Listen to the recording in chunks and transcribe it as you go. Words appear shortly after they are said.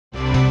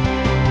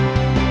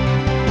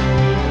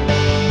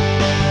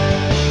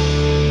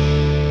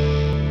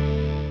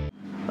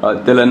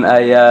Dillon,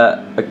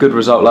 a good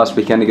result last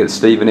weekend against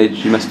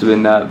Stevenage. You must have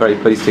been very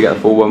pleased to get a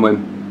 4-1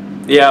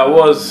 win. Yeah, I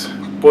was.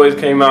 Boys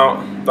came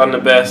out, done the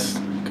best,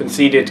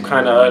 conceded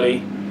kind of early,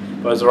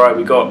 but it was alright.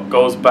 We got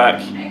goals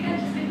back,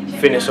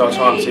 finished our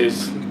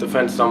chances,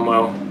 defence done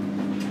well.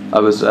 I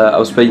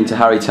was speaking to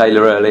Harry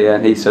Taylor earlier,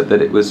 and he said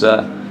that it was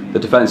the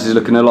defence is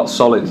looking a lot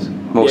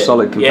more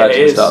solid compared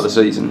to the start of the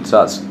season.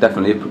 So that's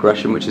definitely a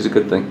progression, which is a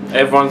good thing.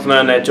 Everyone's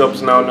learned their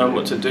jobs now, knowing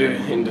what to do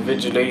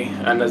individually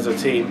and as a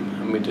team,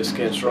 and we're just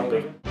getting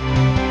stronger.